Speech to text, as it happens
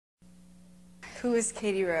Who is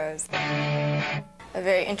Katy Rose? A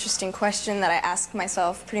very interesting question that I ask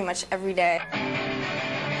myself pretty much every day.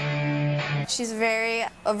 She's very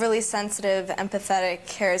overly sensitive, empathetic,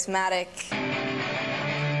 charismatic,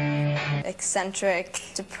 eccentric,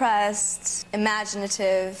 depressed,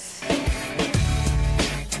 imaginative,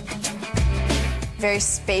 very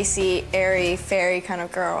spacey, airy, fairy kind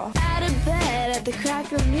of girl. Out of bed at the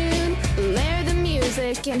crack of noon, layer the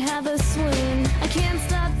music and have a swoon. I can't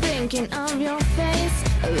stop thinking of your face.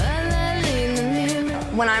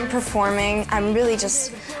 When I'm performing, I'm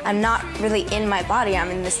not really in my body.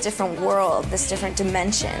 I'm in this different world, this different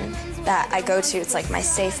dimension that I go to. It's like my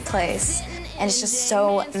safe place, and it's just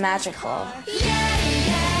so magical.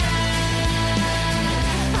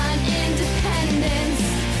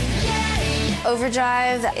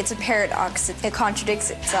 Overdrive, it's a paradox. It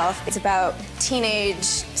contradicts itself. It's about teenage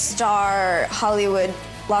star Hollywood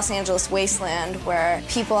Los Angeles wasteland where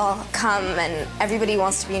people come and everybody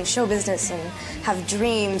wants to be in show business and have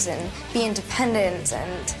dreams and be independent,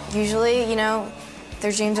 and usually, you know,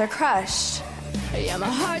 their dreams are crushed. Yeah, my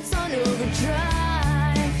heart's on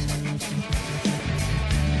overdrive.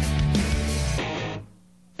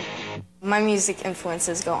 My music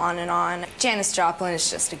influences go on and on. Janis Joplin is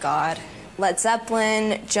just a god. Led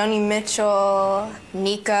Zeppelin, Joni Mitchell,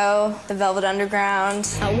 Nico, The Velvet Underground.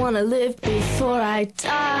 I wanna live before I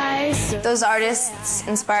die. Those artists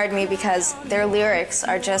inspired me because their lyrics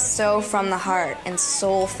are just so from the heart and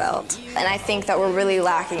soul-felt. And I think that we're really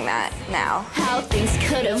lacking that now. How things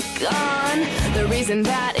could have gone, the reason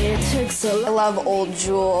that it took so long. I love Old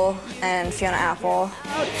Jewel and Fiona Apple.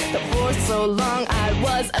 For so long I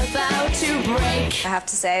was about to break. I have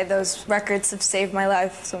to say, those records have saved my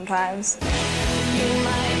life sometimes. You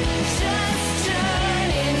might just turn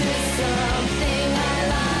into something I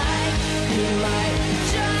like. You might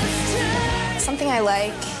just turn. Something I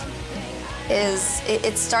like is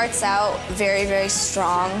it starts out very, very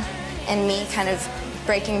strong, and me kind of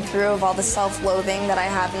breaking through of all the self-loathing that I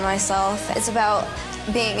have in myself. It's about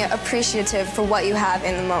being appreciative for what you have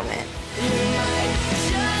in the moment. You might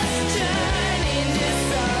just turn into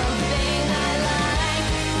something I like.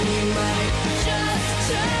 You might just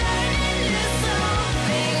turn into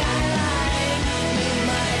something I like. You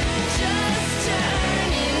might just turn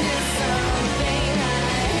into something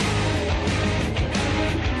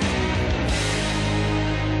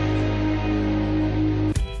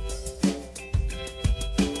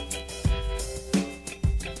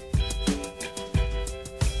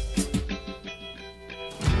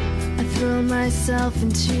throw myself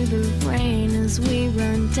into the rain as we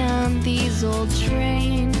run down these old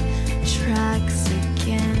train tracks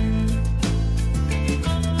again.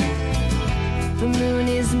 The moon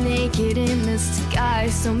is naked in the sky,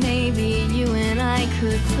 so maybe you and I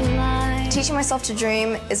could fly. Teaching Myself to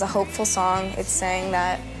Dream is a hopeful song. It's saying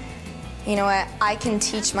that, you know what, I can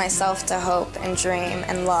teach myself to hope and dream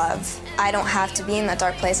and love. I don't have to be in that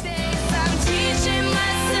dark place. I'm teaching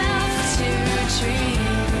myself to dream.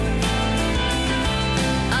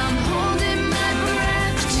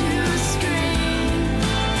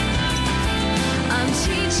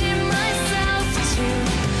 Teaching myself to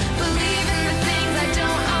believe in the things I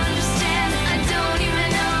don't understand. I don't even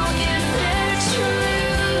know if they're true.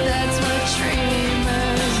 That's what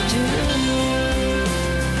dreamers do.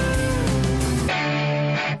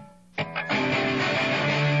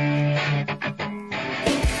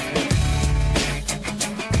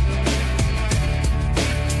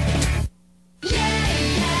 Yeah.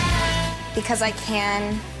 Because I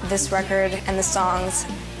Can, this record and the songs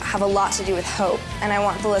have a lot to do with hope, and I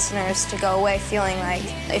want the listeners to go away feeling like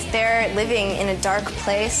if they're living in a dark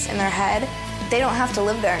place in their head, they don't have to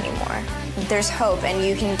live there anymore. There's hope, and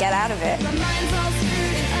you can get out of it. My mind's all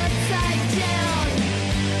screwed and upside down,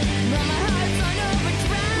 but my heart's on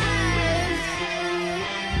overdrive.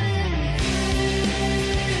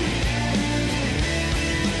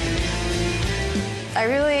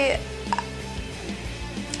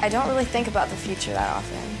 I don't really think about the future that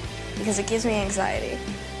often because it gives me anxiety.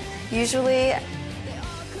 Usually,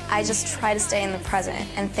 I just try to stay in the present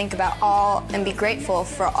and think about and be grateful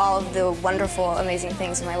for all of the wonderful, amazing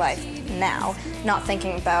things in my life now, not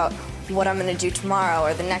thinking about what I'm going to do tomorrow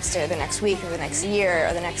or the next day or the next week or the next year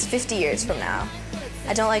or the next 50 years from now.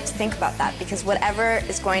 I don't like to think about that because whatever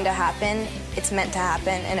is going to happen, it's meant to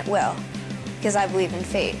happen and it will, because I believe in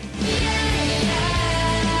fate.